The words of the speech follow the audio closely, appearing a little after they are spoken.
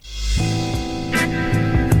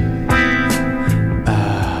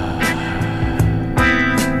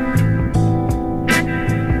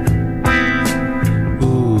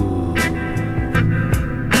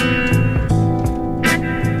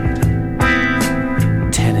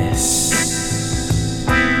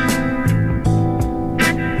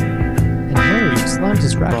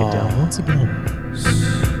once again.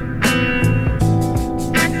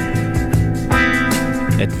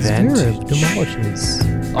 Advantage. Zverev demolishes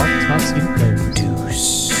all top seed players.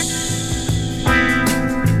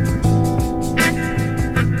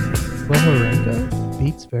 Wawrinka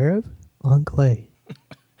beats Zverev on clay.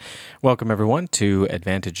 Welcome, everyone, to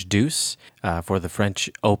Advantage Deuce for the French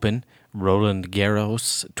Open, Roland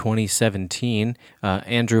Garros 2017.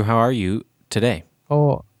 Andrew, how are you today?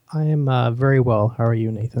 Oh, I am very well. How are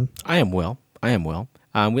you, Nathan? I am well.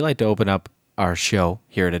 We like to open up our show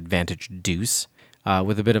here at Advantage Deuce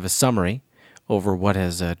with a bit of a summary over what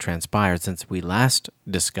has transpired since we last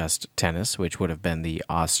discussed tennis, which would have been the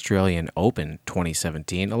Australian Open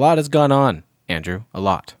 2017. A lot has gone on, Andrew, a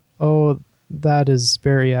lot. Oh, that is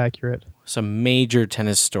very accurate. Some major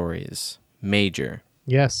tennis stories. Major.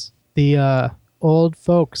 Yes. The old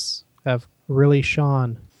folks have really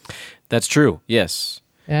shone. That's true, yes.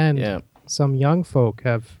 And some young folk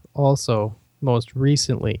have also most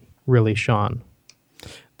recently really shone.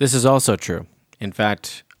 This is also true. In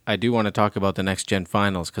fact, I do want to talk about the next gen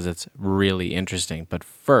finals because it's really interesting. But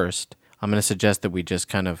first, I'm going to suggest that we just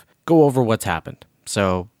kind of go over what's happened.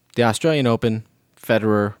 So the Australian Open,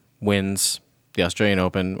 Federer wins the Australian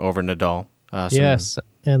Open over Nadal. Yes,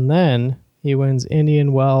 and then he wins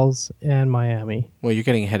Indian Wells and Miami. Well, you're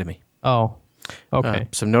getting ahead of me. Oh, okay.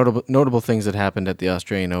 Some notable things that happened at the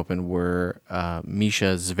Australian Open were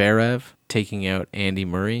Misha Zverev taking out Andy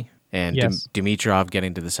Murray and Dimitrov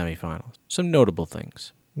getting to the semifinals. Some notable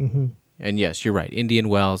things. Mm-hmm. And yes, you're right. Indian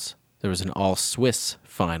Wells, there was an all-Swiss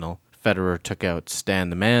final. Federer took out Stan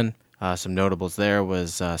the Man. Some notables there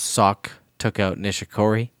was Sock took out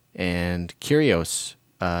Nishikori, and Kyrgios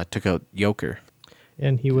took out Joker.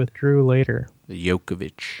 And he withdrew later.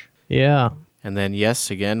 Djokovic. Yeah. And then, yes,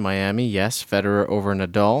 again, Miami, yes, Federer over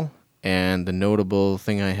Nadal. And the notable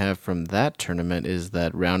thing I have from that tournament is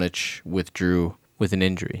that Raonic withdrew with an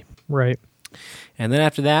injury. Right. And then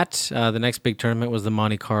after that, the next big tournament was the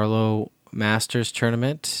Monte Carlo Masters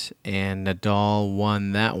tournament, and Nadal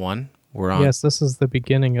won that one. Yes, this is the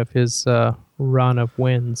beginning of his run of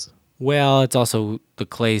wins. Well, it's also the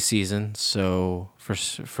clay season, so for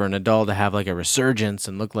Nadal to have like a resurgence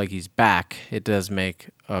and look like he's back, it does make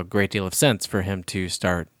a great deal of sense for him to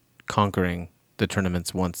start conquering the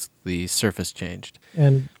tournaments once the surface changed.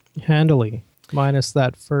 And handily, minus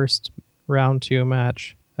that first round 2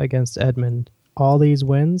 match against Edmund, all these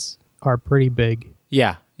wins are pretty big.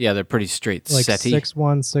 Yeah, they're pretty straight. Like Seti.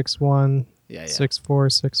 6-1, 6-1. Yeah. 6-4,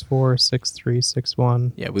 6-4, 6-3,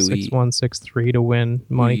 6-1. Yeah, 6-1, 6-3 to win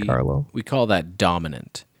Monte Carlo. We call that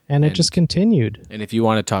dominant. And it just continued. And if you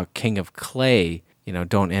want to talk king of clay,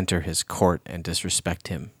 don't enter his court and disrespect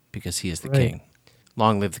him because he is the king.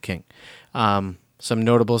 Long live the king. Some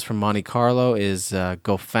notables from Monte Carlo is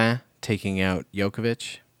Goffin taking out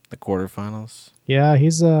Djokovic, the quarterfinals. Yeah,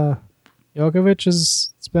 he's Djokovic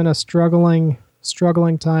it's been a struggling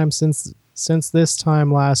time since this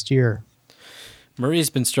time last year. Murray's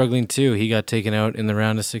been struggling too. He got taken out in the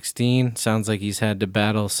round of 16. Sounds like he's had to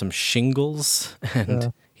battle some shingles,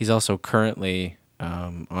 and he's also currently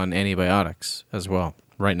on antibiotics as well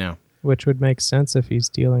right now. Which would make sense if he's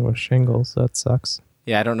dealing with shingles. That sucks.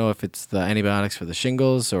 Yeah, I don't know if it's the antibiotics for the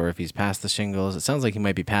shingles or if he's past the shingles. It sounds like he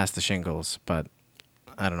might be past the shingles, but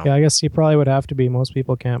I don't know. Yeah, I guess he probably would have to be. Most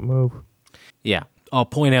people can't move. Yeah. I'll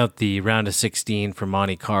point out the round of 16 for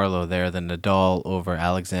Monte Carlo there, the Nadal over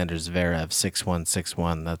Alexander Zverev, 6-1,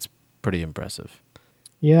 6-1. That's pretty impressive.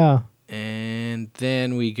 Yeah. And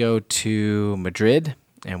then we go to Madrid,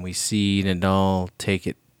 and we see Nadal take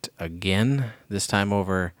it again, this time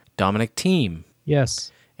over Dominic Thiem.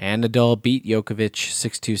 Yes. And Nadal beat Djokovic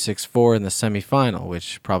 6-2, 6-4 in the semifinal,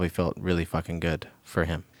 which probably felt really fucking good for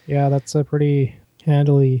him. Yeah, that's a pretty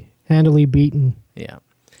handily beaten. Yeah.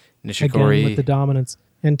 Nishikori. Again with the dominance.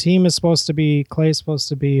 And Clay's supposed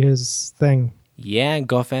to be his thing. Yeah, and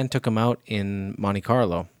Goffin took him out in Monte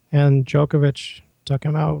Carlo. And Djokovic took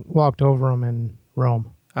him out, walked over him in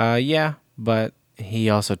Rome. Yeah, but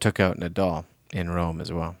he also took out Nadal in Rome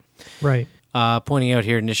as well. Right. Pointing out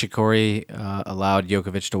here, Nishikori allowed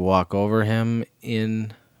Djokovic to walk over him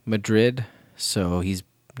in Madrid, so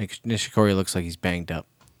Nishikori looks like he's banged up.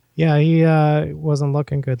 Yeah, he wasn't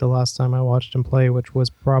looking good the last time I watched him play, which was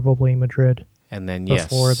probably Madrid. And then,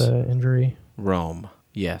 before the injury. Rome.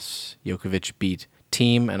 Yes, Djokovic beat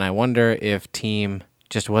Thiem, and I wonder if Thiem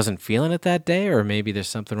just wasn't feeling it that day, or maybe there's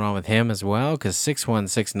something wrong with him as well, because 6-1,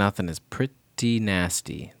 6-0 is pretty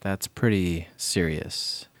nasty. That's pretty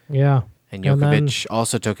serious. Yeah. And Djokovic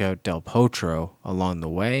also took out Del Potro along the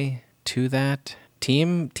way to that.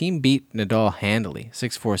 Thiem beat Nadal handily,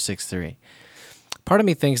 6-4, 6-3. Part of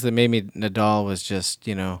me thinks that maybe Nadal was just,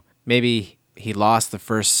 maybe he lost the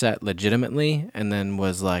first set legitimately and then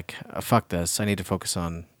was like, fuck this. I need to focus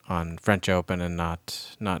on French Open and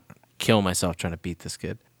not kill myself trying to beat this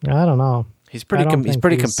kid. I don't know. He's I pretty don't he's think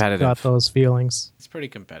pretty he's competitive. got those feelings. He's pretty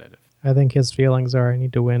competitive. I think his feelings are I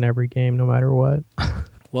need to win every game no matter what.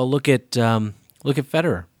 Well, look at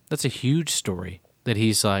Federer. That's a huge story that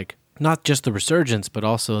he's like not just the resurgence, but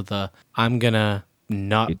also the I'm gonna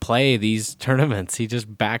not play these tournaments. He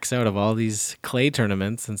just backs out of all these clay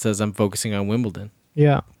tournaments and says I'm focusing on Wimbledon.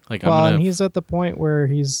 Yeah. Like Well, and he's at the point where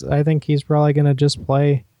I think he's probably going to just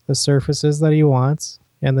play the surfaces that he wants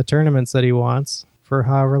and the tournaments that he wants for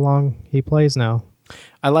however long he plays now.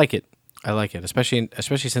 I like it, especially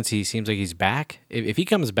since he seems like he's back. If he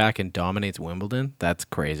comes back and dominates Wimbledon, that's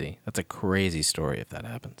crazy. That's a crazy story if that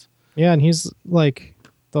happens. Yeah, and he's like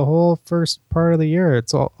the whole first part of the year,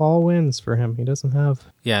 it's all wins for him. He doesn't have...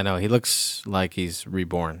 Yeah, no, he looks like he's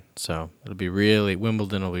reborn. So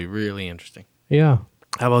Wimbledon will be really interesting. Yeah.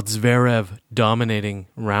 How about Zverev dominating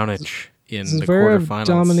Raonic in the Zverev quarterfinals?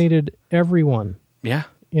 dominated everyone. Yeah.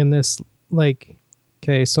 In this,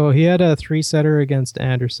 okay, so he had a 3-setter against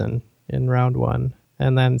Anderson in round 1,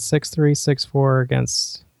 and then 6-3, 6-4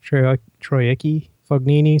 against Troicki.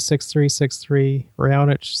 Fognini, 6-3, 6-3.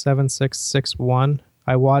 Raonic, 7-6, 6-1.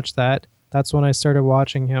 I watched that. That's when I started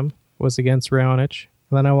watching him, was against Raonic.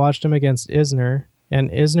 And then I watched him against Isner, and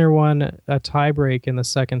Isner won a tiebreak in the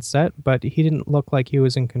second set, but he didn't look like he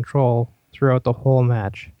was in control throughout the whole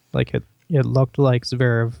match. Like it looked like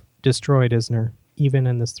Zverev destroyed Isner, even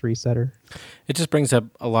in this 3-setter. It just brings up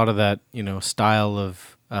a lot of that, style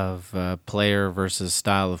of player versus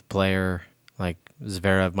style of player. Like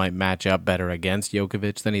Zverev might match up better against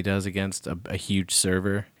Djokovic than he does against a huge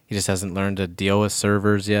server. He just hasn't learned to deal with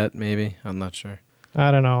servers yet, maybe. I'm not sure.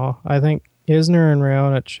 I don't know. I think Isner and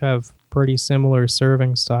Raonic have pretty similar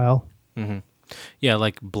serving style. Mm-hmm. Yeah,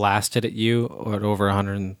 like blasted at you at over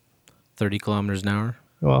 130 kilometers an hour.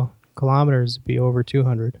 Well, kilometers would be over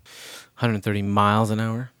 200. 130 miles an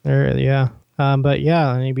hour. Yeah. But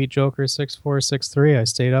yeah, and he beat Joker 6-4, 6-3. I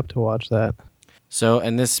stayed up to watch that. So,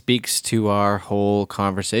 and this speaks to our whole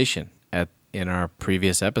conversation in our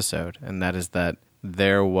previous episode, and that is that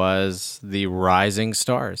there was the rising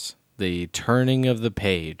stars, the turning of the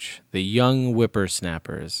page, the young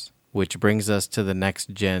whippersnappers, which brings us to the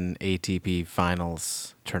next gen ATP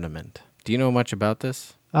Finals tournament. Do you know much about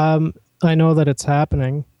this? I know that it's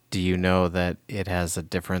happening. Do you know that it has a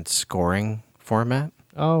different scoring format?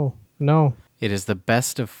 Oh, no. It is the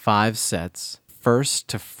best of 5 sets, first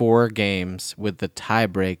to 4 games with the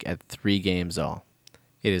tiebreak at 3 games all.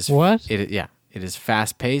 It is what? It is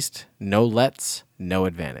fast-paced, no lets, no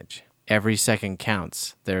advantage. Every second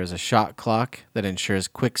counts. There is a shot clock that ensures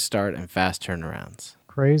quick start and fast turnarounds.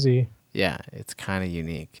 Crazy. Yeah, it's kind of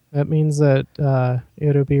unique. That means that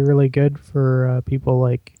it'll be really good for people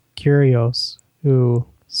like Kyrgios, who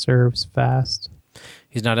serves fast.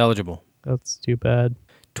 He's not eligible. That's too bad.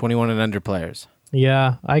 21 and under players.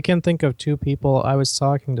 Yeah, I can think of 2 people. I was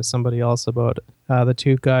talking to somebody else about the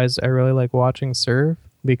 2 guys I really like watching serve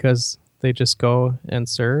because they just go and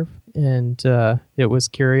serve. And it was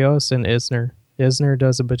Kyrgios and Isner. Isner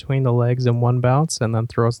does it between the legs in 1 bounce and then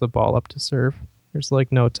throws the ball up to serve. There's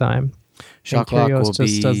no time. Shot clock will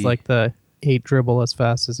just does the 8 dribble as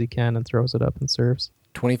fast as he can and throws it up and serves.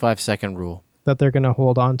 25-second rule. That they're going to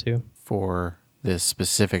hold on to. For this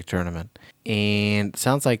specific tournament. And it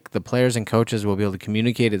sounds like the players and coaches will be able to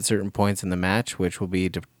communicate at certain points in the match, which will be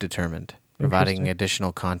determined, providing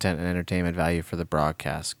additional content and entertainment value for the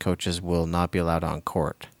broadcast. Coaches will not be allowed on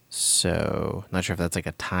court. So, not sure if that's like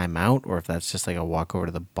a timeout or if that's just like a walk over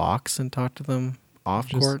to the box and talk to them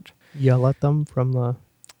off court. Yell at them from the...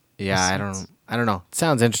 Yeah, I don't know. It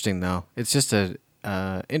sounds interesting though. It's just a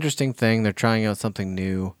interesting thing. They're trying out something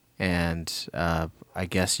new, and I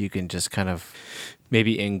guess you can just kind of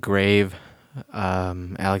maybe engrave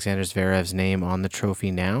Alexander Zverev's name on the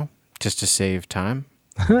trophy now, just to save time.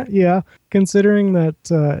 Yeah, considering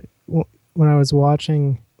that when I was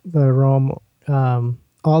watching the Rome,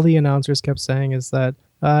 all the announcers kept saying is that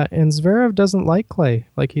and Zverev doesn't like clay.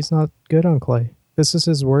 Like, he's not good on clay. This is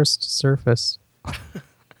his worst surface.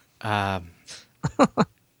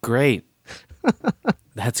 Great.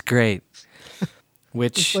 That's great.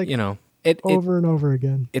 Which, It over and over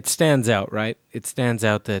again. It stands out, right? It stands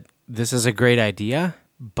out that this is a great idea,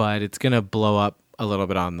 but it's going to blow up a little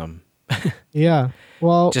bit on them. Yeah.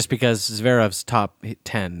 Well, just because Zverev's top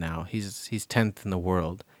 10 now. He's 10th in the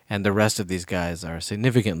world, and the rest of these guys are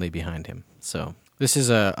significantly behind him. So this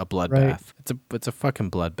is a bloodbath. Right. It's a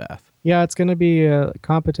fucking bloodbath. Yeah, it's going to be a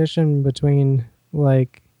competition between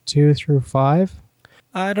 2 through 5.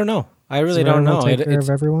 I don't know. I really don't know. Will take care of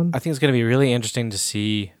everyone. I think it's going to be really interesting to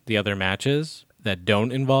see the other matches that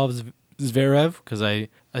don't involve Zverev, because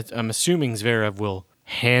I'm assuming Zverev will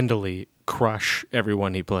handily crush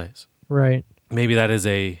everyone he plays. Right. Maybe that is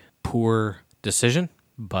a poor decision,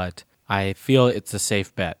 but I feel it's a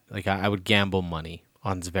safe bet. Like I would gamble money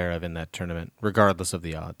on Zverev in that tournament, regardless of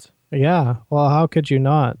the odds. Yeah. Well, how could you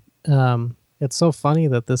not? It's so funny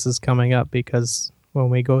that this is coming up because when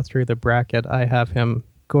we go through the bracket, I have him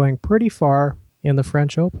going pretty far in the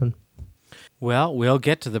French Open. Well, we'll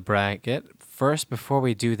get to the bracket. First, before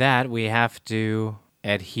we do that, we have to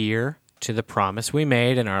adhere to the promise we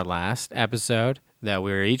made in our last episode that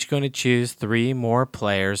we're each going to choose 3 more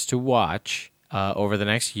players to watch over the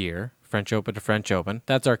next year, French Open to French Open.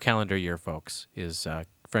 That's our calendar year, folks, is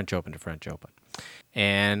French Open to French Open.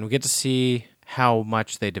 And we get to see how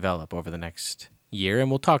much they develop over the next year, and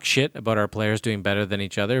we'll talk shit about our players doing better than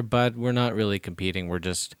each other, but we're not really competing. We're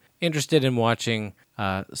just interested in watching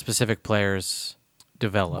specific players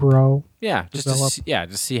develop. Grow. Yeah,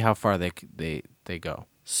 just see how far they go.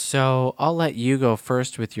 So I'll let you go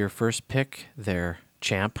first with your first pick there,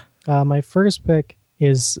 champ. My first pick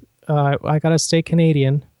is I got to stay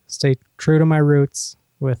Canadian, stay true to my roots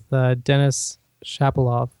with Denis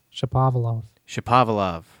Shapovalov.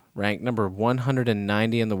 Shapovalov, ranked number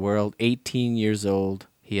 190 in the world, 18 years old.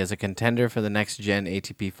 He is a contender for the next gen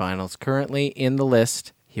ATP finals. Currently in the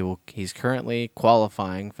list, he's currently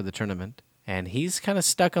qualifying for the tournament, and he's kind of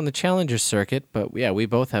stuck on the challenger circuit. But yeah, we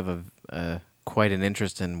both have quite an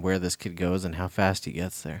interest in where this kid goes and how fast he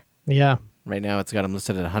gets there. Yeah. Right now, it's got him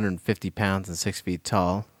listed at 150 pounds and 6 feet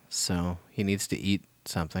tall, so he needs to eat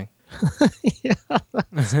something. Yeah,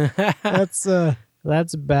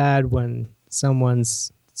 that's bad when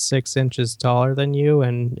someone's 6 inches taller than you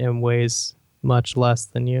and weighs much less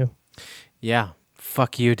than you. Yeah.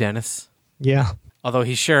 Fuck you, Dennis. Yeah. Although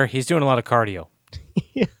he's doing a lot of cardio.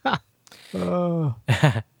 Yeah. Oh.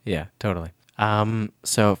 Yeah, totally.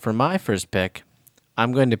 So for my first pick,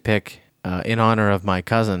 I'm going to pick in honor of my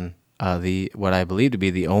cousin, what I believe to be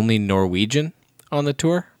the only Norwegian on the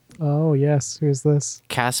tour. Oh yes, who's this?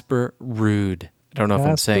 Casper Ruud. I don't know if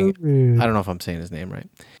I'm saying his name right.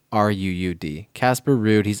 Ruud. Casper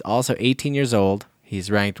Ruud. He's also 18 years old.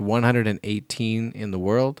 He's ranked 118 in the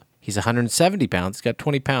world. He's 170 pounds. He's got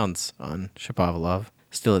 20 pounds on Shapovalov.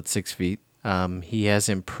 Still at 6 feet. He has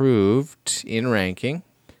improved in ranking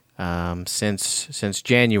since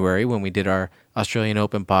January when we did our Australian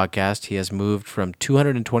Open podcast. He has moved from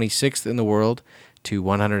 226th in the world to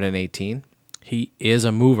 118. He is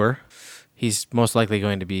a mover. He's most likely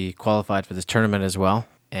going to be qualified for this tournament as well.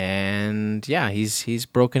 And yeah, he's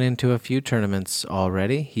broken into a few tournaments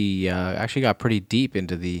already. He actually got pretty deep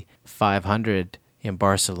into the 500 in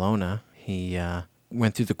Barcelona. He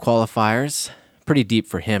went through the qualifiers, pretty deep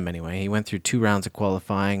for him anyway. He went through 2 rounds of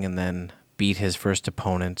qualifying and then beat his first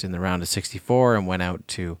opponent in the round of 64 and went out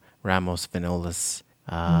to Ramos Vinolas.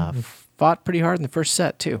 Fought pretty hard in the first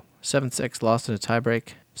set too. 7-6, lost in a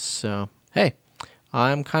tiebreak. So, hey,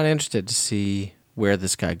 I'm kind of interested to see where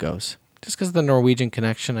this guy goes. Just because of the Norwegian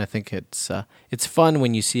connection, I think it's fun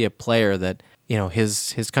when you see a player that, you know,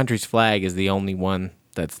 his country's flag is the only one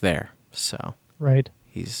that's there. So right,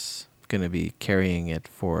 he's going to be carrying it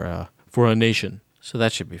for a nation. So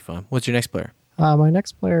that should be fun. What's your next player? My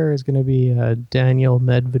next player is going to be Daniel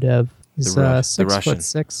Medvedev. He's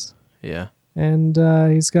 6'6". Yeah, and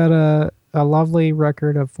he's got a lovely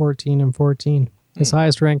record of 14-14. His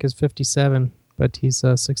highest rank is 57, but he's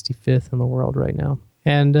 65th in the world right now.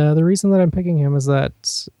 And the reason that I'm picking him is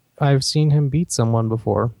that I've seen him beat someone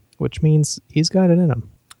before, which means he's got it in him.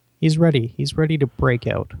 He's ready. He's ready to break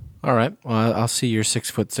out. All right. Well, I'll see your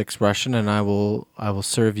 6'6" Russian, and I will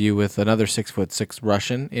serve you with another 6'6"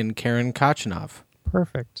 Russian in Karen Khachanov.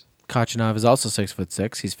 Perfect. Khachanov is also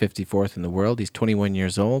 6'6". He's 54th in the world. He's 21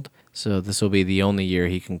 years old. So this will be the only year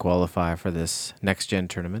he can qualify for this next gen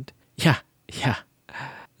tournament. Yeah.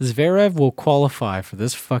 Zverev will qualify for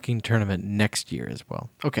this fucking tournament next year as well.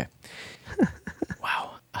 Okay.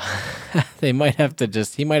 Wow. He might have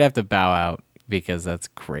to bow out because that's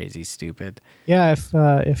crazy stupid. Yeah,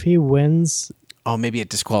 if he wins, maybe it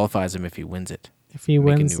disqualifies him if he wins it. If he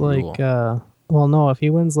wins if he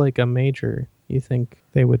wins like a major, you think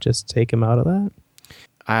they would just take him out of that?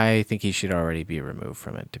 I think he should already be removed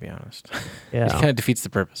from it, to be honest. Yeah. It kind of defeats the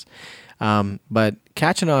purpose. But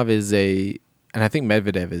Khachanov is and I think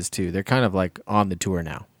Medvedev is too. They're kind of like on the tour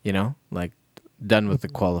now, you know, like done with the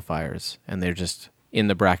qualifiers, and they're just in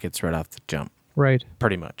the brackets right off the jump. Right.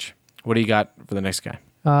 Pretty much. What do you got for the next guy?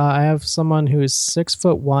 I have someone who's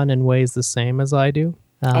 6'1" and weighs the same as I do.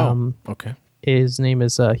 Okay. His name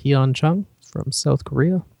is Hyun Chung from South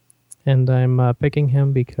Korea. and I'm picking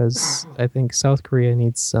him because I think South Korea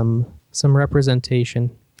needs some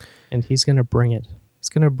representation, and he's gonna bring it. He's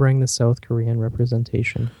gonna bring the South Korean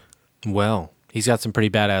representation. Well, he's got some pretty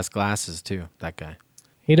badass glasses too, that guy.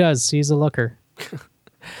 He does. He's a looker.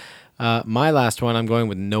 My last one, I'm going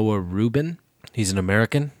with Noah Rubin. He's an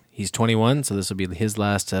American. He's 21, so this will be his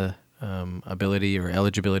last ability or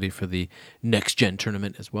eligibility for the Next Gen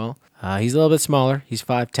tournament as well. He's a little bit smaller. He's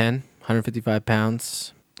 5'10", 155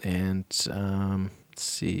 pounds. And let's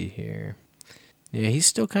see here. Yeah, he's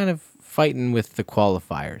still kind of fighting with the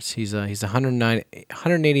qualifiers. He's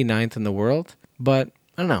 189th in the world, but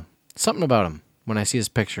I don't know. Something about him. When I see his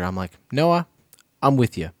picture, I'm like, Noah, I'm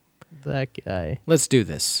with you. That guy. Let's do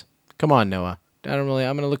this. Come on, Noah. I'm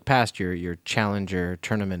gonna look past your challenger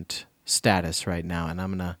tournament status right now, and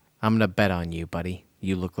I'm gonna bet on you, buddy.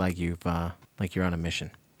 You look like you're on a mission.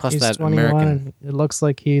 Plus He's that 21. American. It looks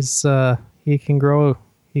like he could grow a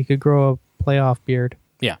playoff beard.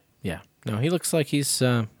 Yeah. No, he looks like he's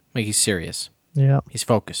serious. Yeah. He's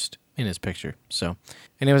focused in his picture. So,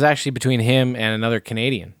 and it was actually between him and another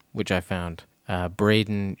Canadian, which I found,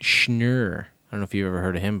 Braden Schnurr. I don't know if you've ever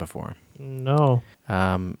heard of him before. No.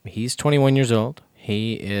 He's 21 years old.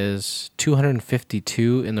 He is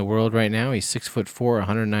 252 in the world right now. He's 6'4",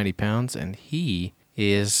 190 pounds, and he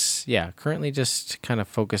is currently just kind of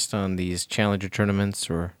focused on these challenger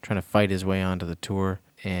tournaments or trying to fight his way onto the tour.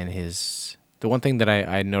 And the one thing that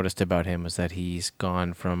I noticed about him was that he's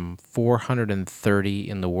gone from 430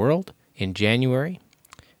 in the world in January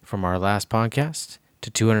from our last podcast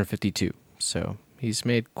to 252. So he's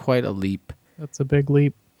made quite a leap That's a big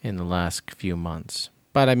leap. in the last few months.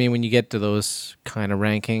 But I mean, when you get to those kind of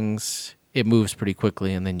rankings, it moves pretty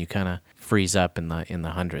quickly, and then you kind of freeze up in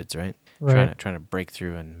the hundreds, right? Right. Trying to break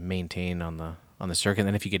through and maintain on the circuit. And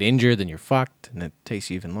then if you get injured, then you're fucked, and it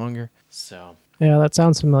takes you even longer. So Yeah, that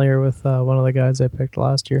sounds familiar with one of the guys I picked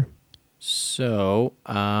last year.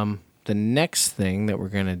 the next thing that we're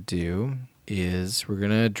gonna do is we're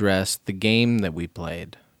gonna address the game that we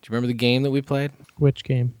played. Do you remember the game that we played Which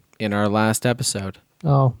game? in our last episode?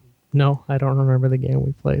 Oh, no, I don't remember the game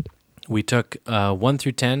we played. We took 1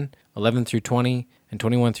 through 10, 11 through 20, and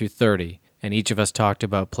 21 through 30, and each of us talked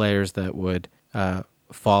about players that would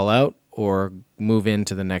fall out or move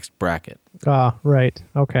into the next bracket. Ah, right.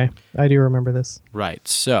 Okay. I do remember this. Right.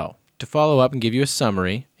 So, to follow up and give you a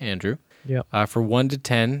summary, Andrew, Yep. for 1 to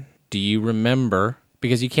 10, do you remember,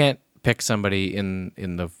 because you can't pick somebody in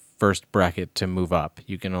the first bracket to move up.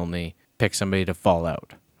 You can only pick somebody to fall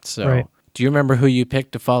out. So, Right. Do you remember who you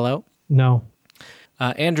picked to fall out? No.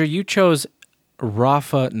 Andrew, you chose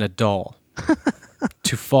Rafa Nadal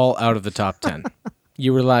to fall out of the top 10.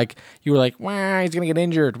 You were like, wah, he's going to get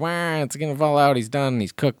injured. Wah, it's going to fall out. He's done.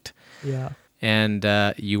 He's cooked. Yeah. And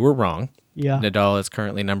you were wrong. Yeah. Nadal is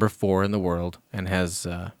currently number 4 in the world and has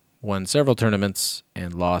won several tournaments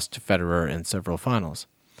and lost to Federer in several finals.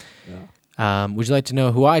 Yeah. Would you like to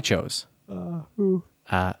know who I chose? Who?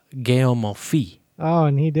 Gael Monfils. Oh,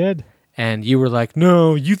 and he did. And you were like,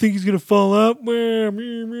 no, you think he's going to fall out?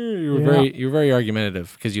 You were very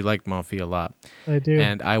argumentative because you liked Monfils a lot. I do.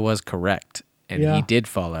 And I was correct. And Yeah. he did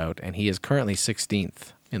fall out, and he is currently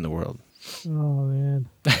 16th in the world. Oh, man.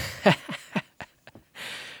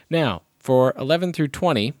 Now, for 11 through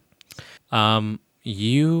 20,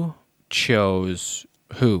 you chose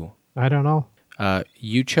who? I don't know.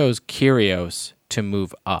 You chose Kyrgios to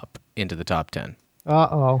move up into the top 10.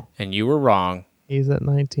 Uh-oh. And you were wrong, He's at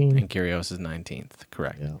 19. and Kyrgios is 19th.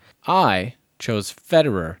 Correct. Yeah. I chose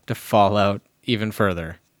Federer to fall out even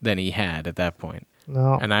further than he had at that point.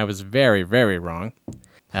 No. And I was very, very wrong.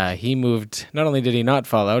 He moved, not only did he not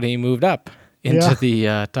fall out, he moved up into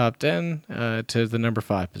the top 10 to the number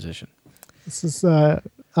 5 position. This is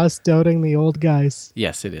us doubting the old guys.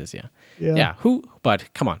 Yes, it is, yeah. Yeah.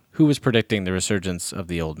 But come on, who was predicting the resurgence of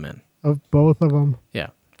the old men? Of both of them. Yeah,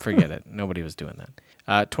 forget it. Nobody was doing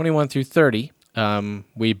that. 21 through 30,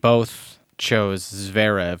 we both chose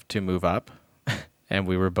Zverev to move up, and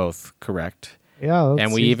we were both correct. Yeah.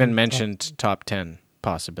 And we even mentioned top 10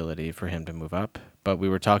 possibility for him to move up, but we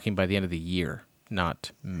were talking by the end of the year, not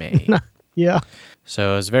May. Yeah.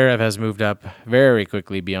 So Zverev has moved up very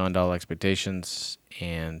quickly beyond all expectations,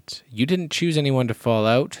 and you didn't choose anyone to fall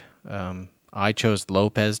out. I chose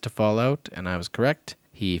Lopez to fall out, and I was correct.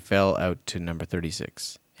 He fell out to number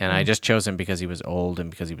 36. And I just chose him because he was old and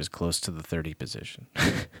because he was close to the 30 position.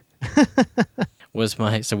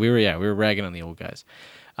 So we were ragging on the old guys.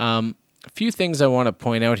 A few things I want to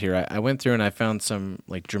point out here. I went through and I found some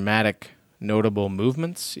like dramatic, notable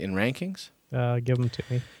movements in rankings. Give them to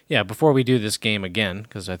me. Yeah, before we do this game again,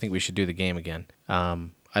 because I think we should do the game again,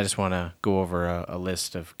 I just want to go over a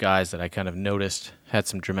list of guys that I kind of noticed had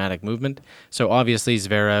some dramatic movement. So obviously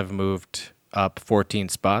Zverev moved up 14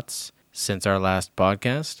 spots since our last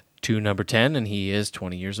podcast to number 10, and he is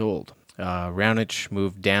 20 years old. Raonic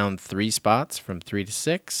moved down 3 spots from 3 to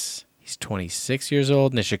 6. He's 26 years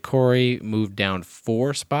old. Nishikori moved down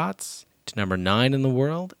 4 spots to number 9 in the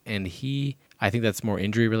world, and I think that's more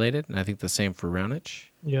injury related, and I think the same for Raonic.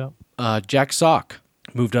 Yeah. Jack Sock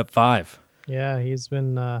moved up 5. Yeah, he's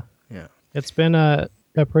been. Yeah. It's been a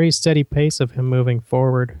pretty steady pace of him moving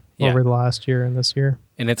forward over the last year and this year.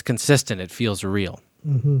 And it's consistent. It feels real.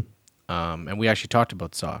 Mm-hmm. And we actually talked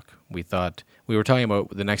about Sock. We were talking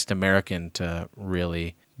about the next American to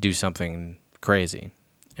really do something crazy.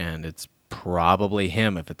 And it's probably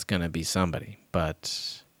him if it's going to be somebody,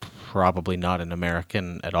 but probably not an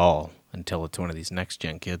American at all until it's one of these next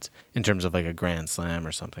gen kids in terms of like a Grand Slam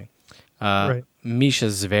or something. Right. Misha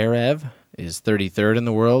Zverev is 33rd in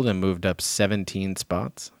the world and moved up 17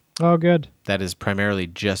 spots. Oh, good. That is primarily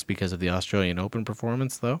just because of the Australian Open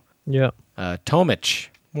performance, though. Yeah. Tomic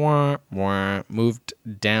moved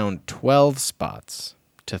down 12 spots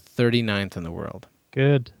to 39th in the world.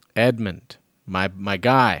 Good. Edmund, my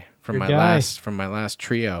guy from Your my guy. last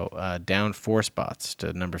trio, down 4 spots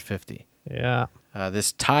to number 50. Yeah.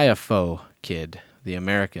 This Tiafoe kid, the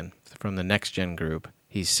American from the next gen group,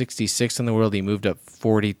 he's 66th in the world. He moved up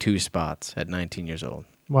 42 spots at 19 years old.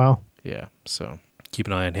 Wow. Yeah, so keep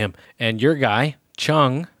an eye on him. And your guy,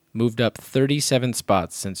 Chung, moved up 37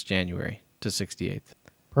 spots since January to 68th.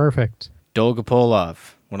 Perfect.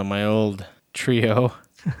 Dolgopolov, one of my old trio,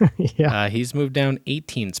 Yeah. he's moved down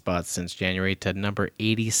 18 spots since January to number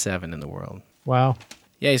 87 in the world. Wow.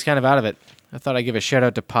 Yeah, he's kind of out of it. I thought I'd give a shout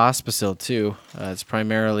out to Pospisil, too. It's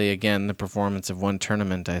primarily, again, the performance of one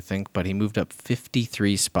tournament, I think, but he moved up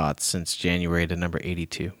 53 spots since January to number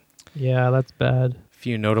 82. Yeah, that's bad.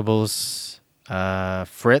 Few notables.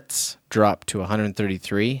 Fritz dropped to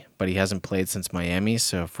 133, but he hasn't played since Miami,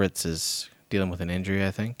 so Fritz is dealing with an injury,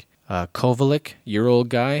 I think. Kovalik, your old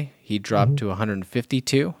guy, he dropped to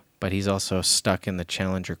 152, but he's also stuck in the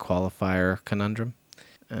Challenger qualifier conundrum.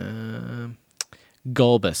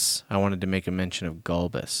 Gulbis. I wanted to make a mention of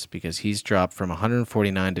Gulbis because he's dropped from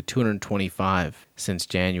 149 to 225 since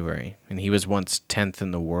January, and he was once 10th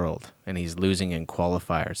in the world, and he's losing in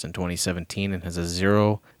qualifiers in 2017 and has a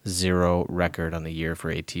 0-0 record on the year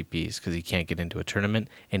for ATPs because he can't get into a tournament,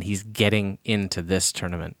 and he's getting into this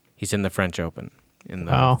tournament. He's in the French Open in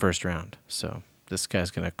the first round, so this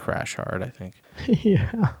guy's going to crash hard, I think.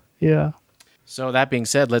 Yeah. Yeah. So that being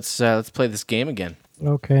said, let's play this game again.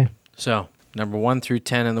 Okay. So, number 1 through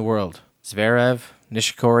 10 in the world. Zverev,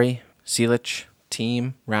 Nishikori, Cilic,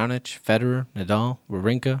 Thiem, Raonic, Federer, Nadal,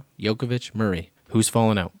 Wawrinka, Djokovic, Murray. Who's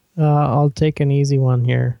falling out? I'll take an easy one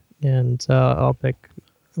here, and I'll pick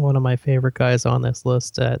one of my favorite guys on this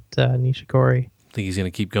list at Nishikori. Think he's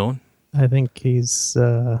going to keep going? I think he's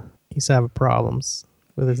having problems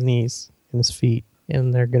with his knees and his feet,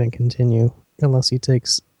 and they're going to continue unless he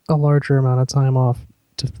takes a larger amount of time off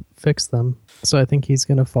to fix them. So I think he's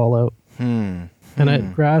going to fall out.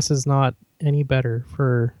 And grass is not any better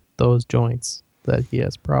for those joints that he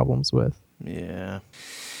has problems with. Yeah.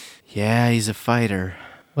 Yeah, he's a fighter.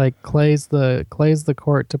 Like clay's the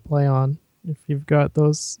court to play on if you've got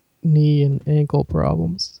those knee and ankle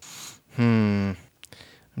problems. I'm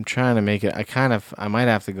trying to make it. I might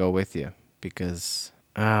have to go with you because,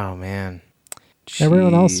 oh man.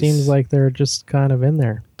 Everyone else Jeez. seems like they're just kind of in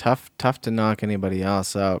there. Tough to knock anybody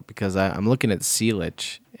else out because I'm looking at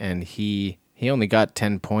Cilic and he only got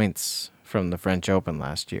 10 points from the French Open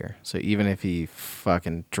last year. So even if he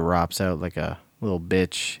fucking drops out like a little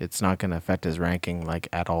bitch, it's not going to affect his ranking like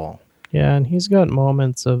at all. Yeah, and he's got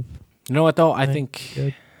moments of... You know what though? I think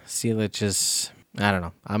good. Cilic is, I don't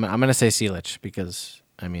know. I'm going to say Cilic because,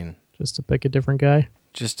 I mean... Just to pick a different guy?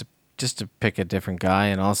 Just to pick a different guy,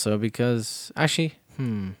 and also because actually,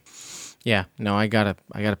 yeah, no, I gotta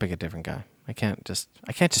pick a different guy. I can't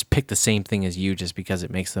just pick the same thing as you just because it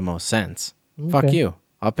makes the most sense. Okay. Fuck you.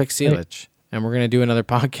 I'll pick Cilic, and we're gonna do another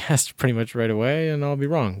podcast pretty much right away, and I'll be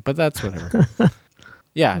wrong, but that's whatever.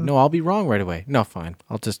 Yeah, no, I'll be wrong right away. No, fine.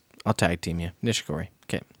 I'll tag team you, Nishikori.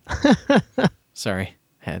 Okay. Sorry,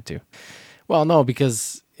 had to. Well, no,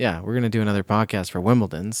 because yeah, we're gonna do another podcast for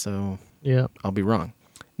Wimbledon, so Yeah. I'll be wrong.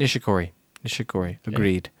 Nishikori.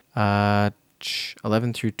 Agreed.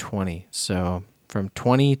 11 through 20. So from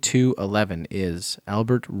 20 to 11 is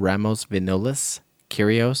Albert Ramos Vinolas,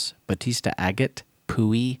 Kyrgios, Batista Agat,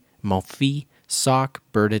 Pui, Monfils, Sock,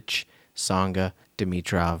 Berdych, Tsonga,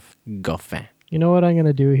 Dimitrov, Goffin. You know what I'm going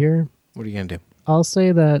to do here? What are you going to do? I'll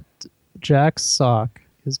say that Jack Sock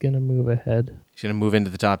is going to move ahead. He's going to move into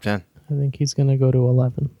the top 10. I think he's going to go to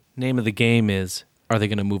 11. Name of the game is, are they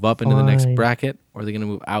going to move up into the next Fine. bracket, or are they going to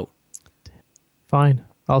move out? Fine.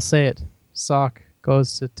 I'll say it. Sock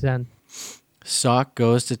goes to 10. Sock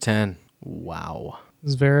goes to 10. Wow.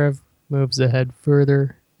 Zverev moves ahead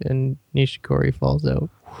further, and Nishikori falls out.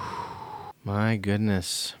 My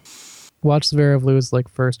goodness. Watch Zverev lose like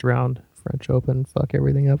first round French Open. Fuck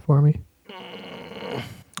everything up for me.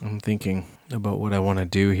 I'm thinking about what I want to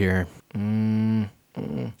do here.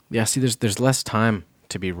 Yeah, see, there's less time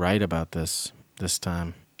to be right about this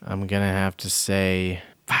time. I'm gonna have to say,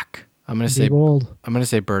 fuck. I'm gonna Be say bold.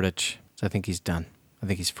 Berdych. I think he's done. I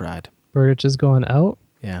think he's fried. Berdych is going out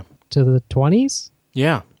Yeah. to the 20s?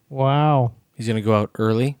 Yeah. Wow. He's gonna go out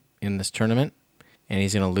early in this tournament, and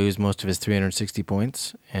he's gonna lose most of his 360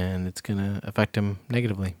 points, and it's gonna affect him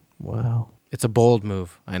negatively. Wow. It's a bold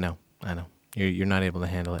move. I know. You're not able to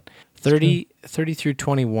handle it. 30 through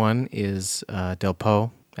 21 is Del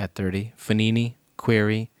Po at 30. Fanini,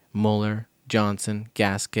 Query, Muller, Johnson,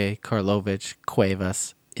 Gasquet, Karlovic,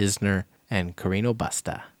 Cuevas, Isner, and Carino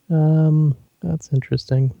Busta. That's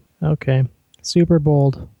interesting. Okay. Super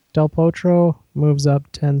bold. Del Potro moves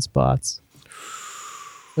up 10 spots.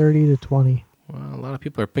 30 to 20. Well, a lot of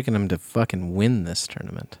people are picking him to fucking win this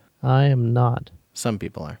tournament. I am not. Some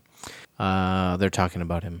people are. They're talking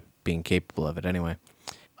about him being capable of it anyway.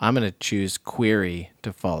 I'm going to choose Query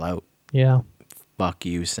to fall out. Yeah, Fuck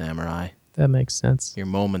you, Samurai. that makes sense. Your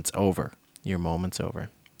moment's over. Your moment's over.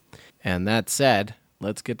 And that said,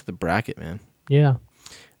 let's get to the bracket, man. Yeah.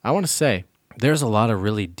 I want to say there's a lot of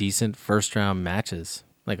really decent first round matches.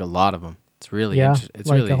 Like a lot of them. It's really Yeah, it's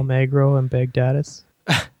like really Almagro and Baghdadis.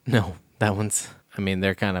 No, that one's I mean,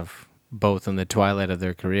 they're kind of both in the twilight of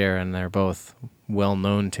their career and they're both well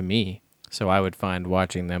known to me. So I would find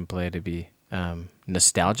watching them play to be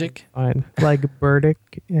nostalgic. Fine. Like Burdick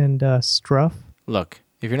and Struff. Look,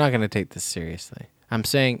 if you're not going to take this seriously, I'm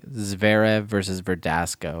saying Zverev versus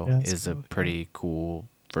Verdasco That's is a cool. pretty cool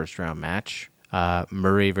first round match.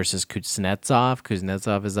 Murray versus Kuznetsov.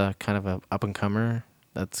 Kuznetsov is a kind of a up and comer.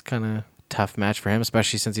 That's kind of tough match for him,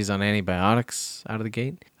 especially since he's on antibiotics out of the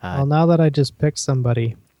gate. Well, now that I just picked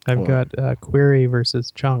somebody, I've Well- got Query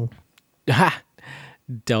versus Chung.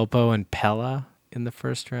 Delpo and Pella in the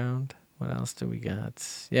first round. What else do we got?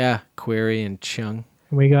 Yeah, Query and Chung.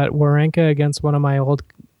 And we got Warenka against one of my old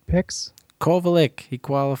picks. Kovalik, he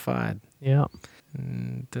qualified. Yeah.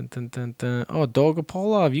 Dun, dun, dun, dun. Oh,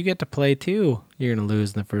 Dolgopolov, you get to play too. You're going to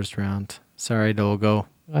lose in the first round. Sorry, Dolgo.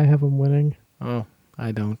 I have him winning. Oh,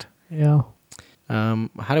 I don't. Yeah.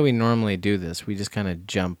 How do we normally do this? We just kind of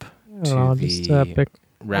jump I to don't know, the just pick.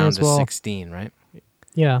 round as of well. 16, right?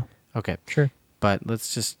 Yeah, Okay. sure. But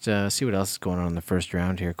let's just see what else is going on in the first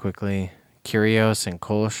round here quickly. Kyrgios and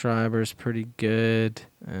Kohlschreiber's pretty good.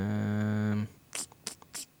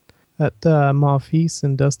 That Monfils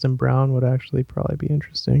and Dustin Brown would actually probably be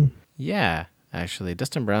interesting. Yeah, actually,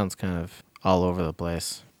 Dustin Brown's kind of all over the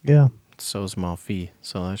place. Yeah, So's Malfi,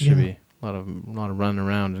 so that should Yeah. be a lot of running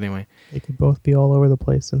around anyway. they could both be all over the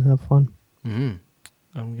place and have fun. Hmm.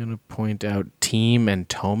 I'm gonna point out Team and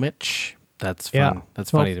Tomic. That's fun. Yeah, That's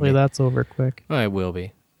funny to hopefully me. that's over quick. Oh, it will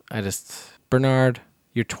be. Bernard,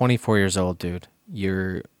 you're 24 years old, dude.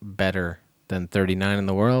 You're better than 39 in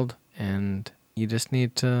the world, and you just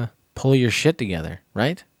need to pull your shit together,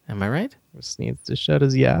 right? Am I right? Just needs to shut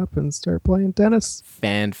his yap and start playing tennis.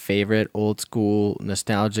 Fan favorite, old school,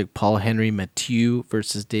 nostalgic Paul-Henri Mathieu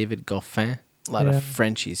versus David Goffin. A lot Yeah. of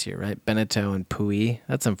Frenchies here, right? Beneteau and Pouille.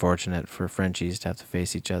 That's unfortunate for Frenchies to have to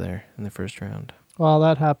face each other in the first round. Well,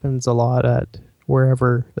 that happens a lot at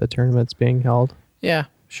wherever the tournament's being held. Yeah,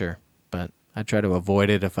 sure. But I try to avoid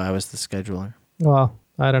it if I was the scheduler. Well,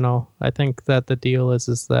 I don't know. I think that the deal is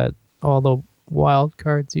that all the wild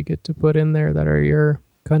cards you get to put in there that are your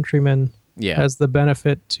countrymen Yeah, has the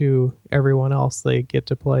benefit to everyone else. They get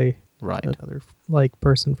to play right, another like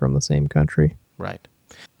person from the same country. right.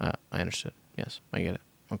 I understood. Yes, I get it.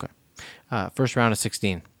 Okay. First round of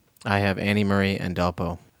 16. I have Andy Murray and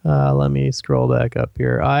Delpo. Let me scroll back up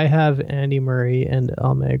here. I have Andy Murray and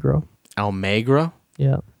Almagro. Almagro?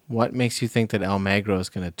 Yeah. What makes you think that Almagro is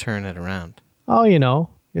going to turn it around? Oh,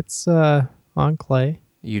 it's on clay.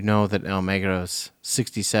 You know that Almagro's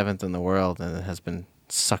 67th in the world and has been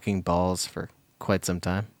sucking balls for quite some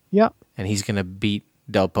time. Yeah. And he's going to beat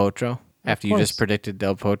Del Potro after you just course. predicted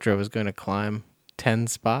Del Potro was going to climb 10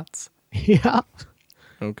 spots. Yeah.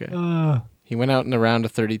 Okay. He went out in the round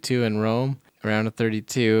of 32 in Rome, round of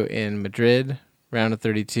 32 in Madrid, round of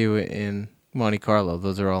 32 in Monte Carlo.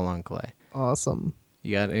 Those are all on clay. Awesome.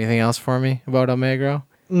 You got anything else for me about Almagro?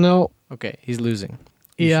 No. Okay, he's losing.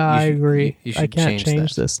 Yeah, I agree. You I should can't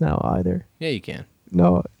change that. this now either. Yeah, you can.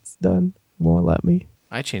 No, it's done. Won't let me.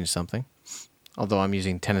 I changed something. Although I'm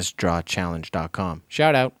using tennisdrawchallenge.com.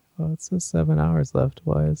 Shout out. Oh, it says 7 hours left.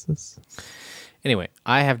 Why is this? Anyway,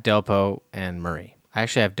 I have Delpo and Murray. I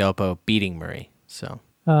actually have Delpo beating Murray. So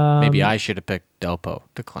maybe I should have picked Delpo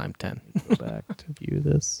to climb 10. Go back to view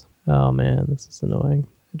this. Oh, man, this is annoying.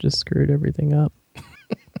 I just screwed everything up.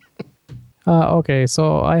 Okay,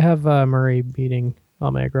 so I have Murray beating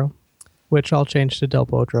Almagro, which I'll change to Del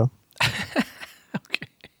Potro. Okay.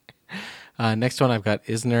 Next one, I've got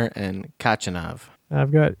Isner and Kachanov.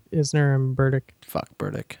 I've got Isner and Burdick. Fuck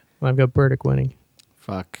Burdick. I've got Burdick winning.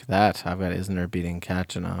 Fuck that. I've got Isner beating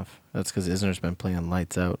Kachanov. That's because Isner's been playing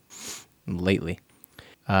lights out lately.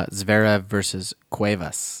 Zverev versus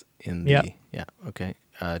Cuevas in the... Yep. Yeah, okay.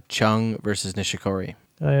 Chung versus Nishikori.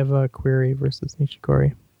 I have Query versus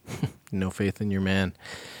Nishikori. No faith in your man.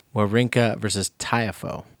 Wawrinka versus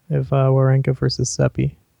Tiafoe. I have Wawrinka versus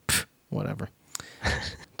Seppi. Whatever.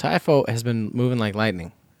 Tiafoe has been moving like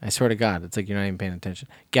lightning. I swear to God, it's like you're not even paying attention.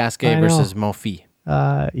 Gasquet versus Monfils.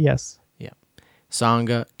 Yes. Yeah.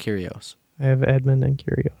 Tsonga, Kyrgios. I have Edmund and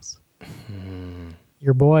Kyrgios.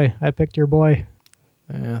 Your boy. I picked your boy.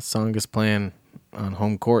 Yeah, Tsonga's playing on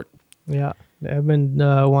home court. Yeah. Edmund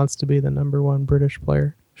wants to be the number one British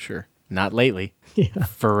player. Sure. Not lately. Yeah.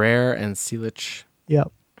 Ferrer and Silic.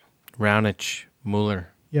 Yep. Raonic, Muller.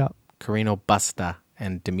 Yep. Carino Busta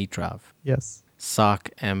and Dimitrov. Yes. Sock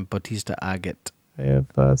and Bautista Agut. I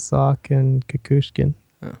have Sock and Kukushkin.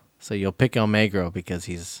 Oh. So you'll pick Almagro because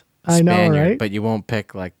he's a I know, Spaniard, right? but you won't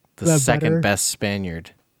pick like the The second better- best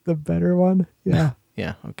Spaniard. The better one? Yeah.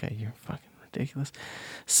 Yeah, okay, you're fucking ridiculous.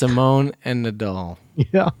 Simone and Nadal.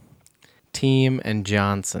 Yeah. Team and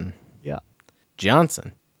Johnson. Yeah.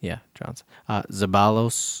 Johnson? Yeah, Johnson.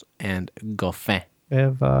 Zabalos and Goffin. I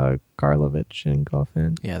have Karlovic and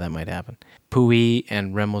Goffin. Yeah, that might happen. Pui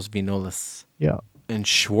and Ramos Vinolas. Yeah. And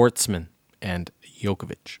Schwartzman and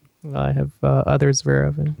Djokovic. I have others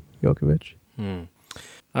Zverev and Djokovic.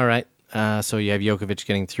 All right. So you have Djokovic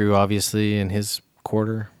getting through, obviously, in his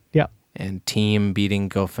quarter. Yeah. And Team beating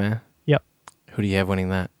Goffin. Yep. Who do you have winning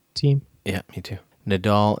that? Team. Yeah, me too.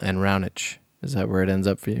 Nadal and Raonic. Is that where it ends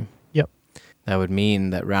up for you? Yep. That would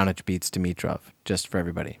mean that Raonic beats Dimitrov, just for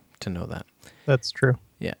everybody to know that. That's true.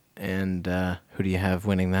 Yeah. And who do you have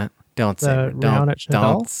winning that? Don't say Raonic,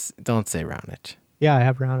 don't say Raonic. Yeah, I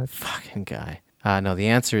have Raonic. Fucking guy. No, the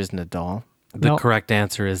answer is Nadal. The Nope. correct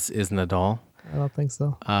answer is Nadal. I don't think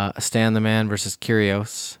so. Stan the Man versus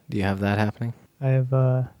Kyrgios. Do you have that happening? I have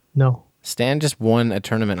no. Stan just won a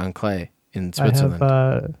tournament on clay in Switzerland.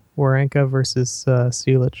 I have Wawrinka versus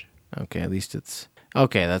Silic. Okay, at least it's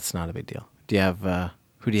okay. That's not a big deal. Do you have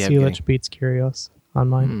who do you have? Silic beats Kyrgios on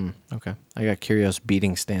mine. Okay, I got Kyrgios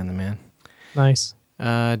beating Stan the Man. Nice.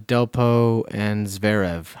 Delpo and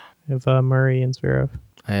Zverev. I have Murray and Zverev.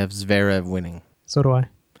 I have Zverev winning. So do I.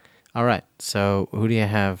 All right. So who do you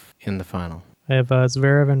have in the final? I have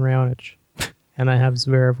Zverev and Raonic. And I have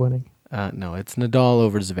Zverev winning. No, it's Nadal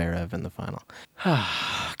over Zverev in the final.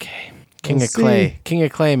 Okay. King We'll of Clay. see. King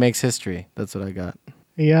of Clay makes history. That's what I got.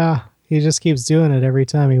 Yeah, he just keeps doing it every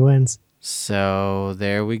time he wins. So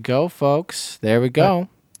there we go, folks. There we go.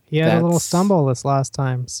 He had a little That's- stumble this last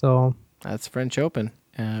time, so That's French Open.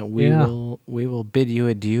 We will bid you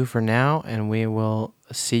adieu for now, and we will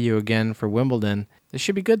see you again for Wimbledon. This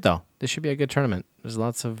should be good, though. This should be a good tournament. There's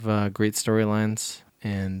lots of great storylines,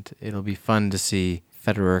 and it'll be fun to see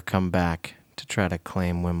Federer come back to try to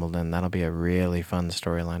claim Wimbledon. That'll be a really fun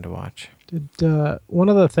storyline to watch. did one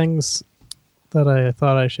of the things that I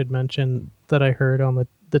thought I should mention that I heard on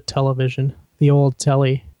the television, the old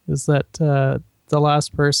telly, is that the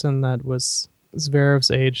last person that was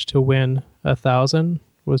Zverev's age to win 1,000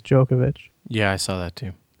 was Djokovic. Yeah, I saw that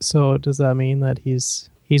too. So does that mean that he's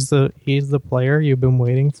the player you've been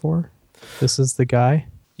waiting for? This is the guy,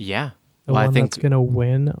 Yeah. the Well, one that's going to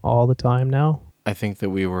win all the time now. I think that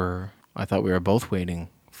I thought we were both waiting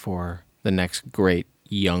for the next great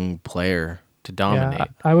young player to dominate. Yeah,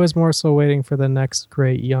 I was more so waiting for the next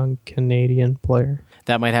great young Canadian player.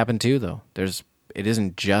 That might happen too, though. It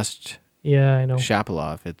isn't just Yeah, I know.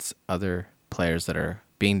 Shapovalov. It's other players that are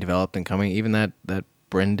being developed and coming. Even that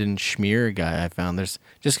Brendan Schmier guy I found. There's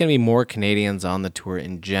just going to be more Canadians on the tour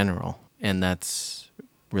in general, and that's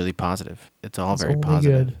really positive. It's all It's very only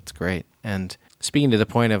positive. good. It's great. And speaking to the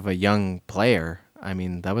point of a young player, I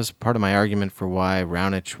mean, that was part of my argument for why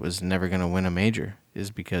Raonic was never going to win a major,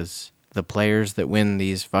 is because the players that win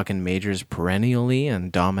these fucking majors perennially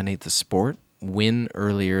and dominate the sport win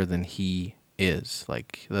earlier than he is.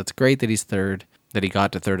 Like, that's great that he's third, that he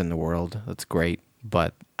got to third in the world. That's great.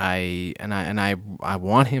 But I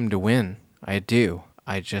want him to win. I do.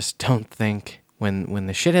 I just don't think when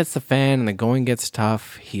the shit hits the fan and the going gets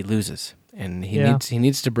tough, he loses. And he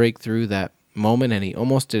needs to break through that moment, and he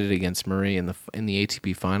almost did it against Murray in the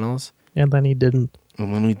ATP finals. And then he didn't.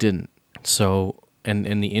 And when we didn't. So and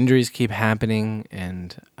the injuries keep happening,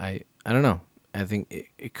 and I don't know. I think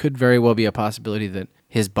it could very well be a possibility that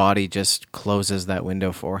his body just closes that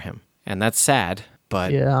window for him. And that's sad,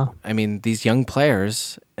 but yeah. I mean, these young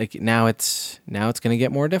players, like now it's going to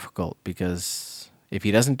get more difficult, because if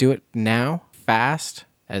he doesn't do it now, fast,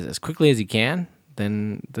 as quickly as he can,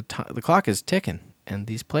 then the clock is ticking, and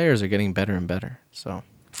these players are getting better and better. So,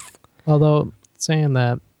 although saying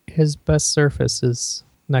that, his best surface is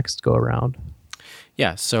next go around.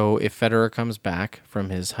 Yeah, so if Federer comes back from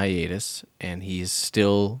his hiatus and he's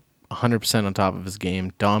still 100% on top of his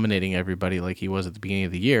game, dominating everybody like he was at the beginning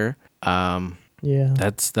of the year,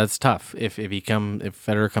 that's tough. If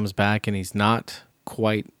Federer comes back and he's not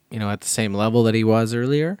quite, at the same level that he was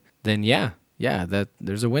earlier, then that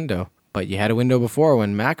there's a window. But you had a window before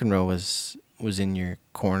when McEnroe was in your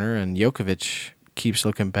corner, and Djokovic keeps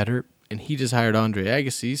looking better, and he just hired Andre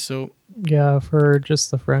Agassi, so yeah, for just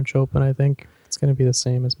the French Open, I think it's going to be the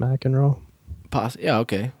same as McEnroe. Yeah,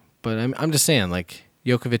 okay. But I'm just saying, like,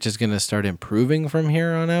 Djokovic is going to start improving from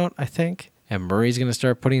here on out, I think. And Murray's going to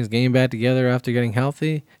start putting his game back together after getting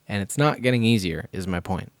healthy. And it's not getting easier, is my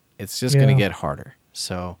point. It's just going to get harder.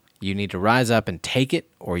 So you need to rise up and take it,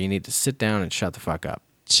 or you need to sit down and shut the fuck up.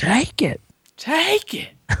 Take it.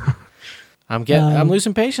 I'm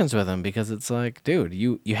losing patience with him, because it's like, dude,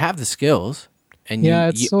 you have the skills. And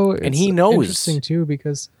it's he knows. Interesting too,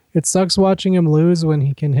 because it sucks watching him lose when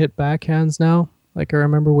he can hit backhands now. Like, I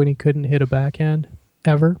remember when he couldn't hit a backhand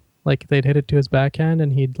ever. Like, they'd hit it to his backhand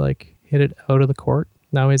and he'd like hit it out of the court.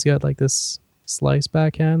 Now he's got like this slice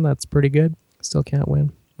backhand that's pretty good. Still can't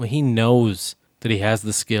win. Well, he knows that he has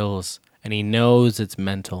the skills, and he knows it's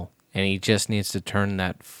mental, and he just needs to turn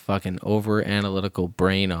that fucking over-analytical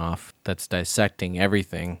brain off that's dissecting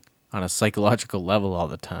everything on a psychological level all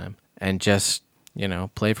the time, and just,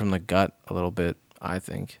 play from the gut a little bit, I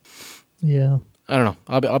think. Yeah. I don't know.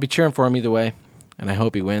 I'll be cheering for him either way, and I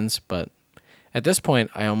hope he wins. But at this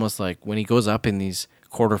point, I almost like when he goes up in these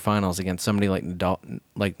quarterfinals against somebody like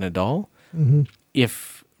Nadal, mm-hmm.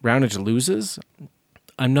 If Raonic loses,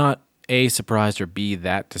 I'm not A, surprised, or B,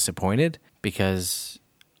 that disappointed, because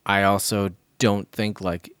I also don't think,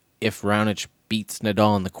 like, if Raonic beats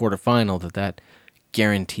Nadal in the quarterfinal, that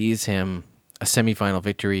guarantees him a semifinal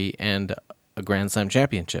victory and a Grand Slam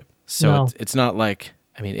championship. So it's not like,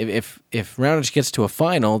 I mean, if Raonic gets to a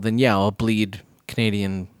final, then yeah, I'll bleed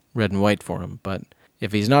Canadian red and white for him. But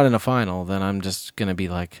if he's not in a final, then I'm just going to be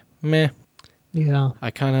like, meh. Yeah.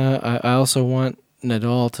 I also want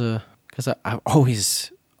Nadal to, because I've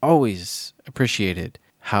always appreciated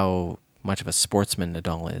how much of a sportsman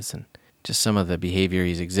Nadal is, and just some of the behavior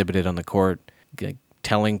he's exhibited on the court, like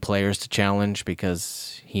telling players to challenge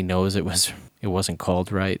because he knows it wasn't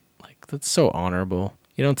called right. Like, that's so honorable.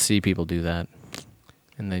 You don't see people do that.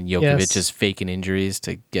 And then Djokovic is faking injuries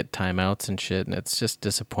to get timeouts and shit, and it's just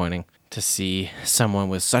disappointing to see someone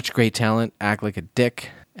with such great talent act like a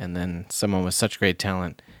dick, and then someone with such great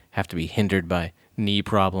talent have to be hindered by knee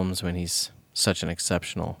problems when he's such an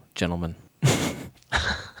exceptional gentleman.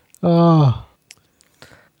 Oh.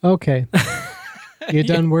 Okay. You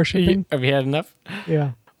done worshiping? Have you had enough?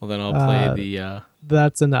 Yeah. Well, then I'll play the...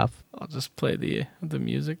 That's enough. I'll just play the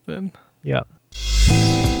music then. Yeah.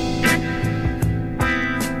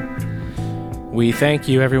 We thank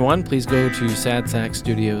you, everyone. Please go to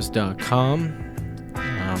sadsackstudios.com.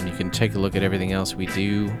 You can take a look at everything else we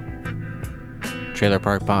do. Trailer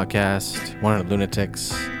Park Podcast, 100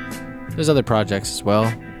 Lunatics. There's other projects as well.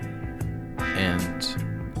 And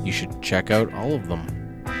you should check out all of them.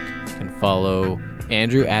 You can follow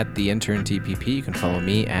Andrew at The Intern TPP. You can follow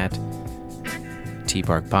me at T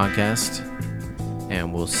Park Podcast.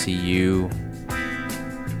 And we'll see you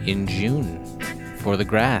in June for the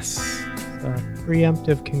grass.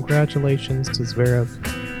 Preemptive congratulations to Zverev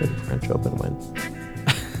for the French Open win.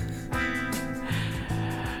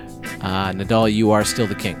 Nadal, you are still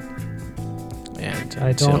the king. And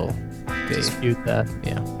I don't dispute that.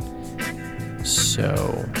 Yeah.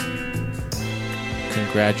 So,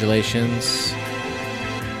 congratulations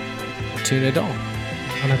to Nadal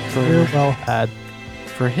on a career well had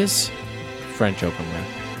for his French Open win.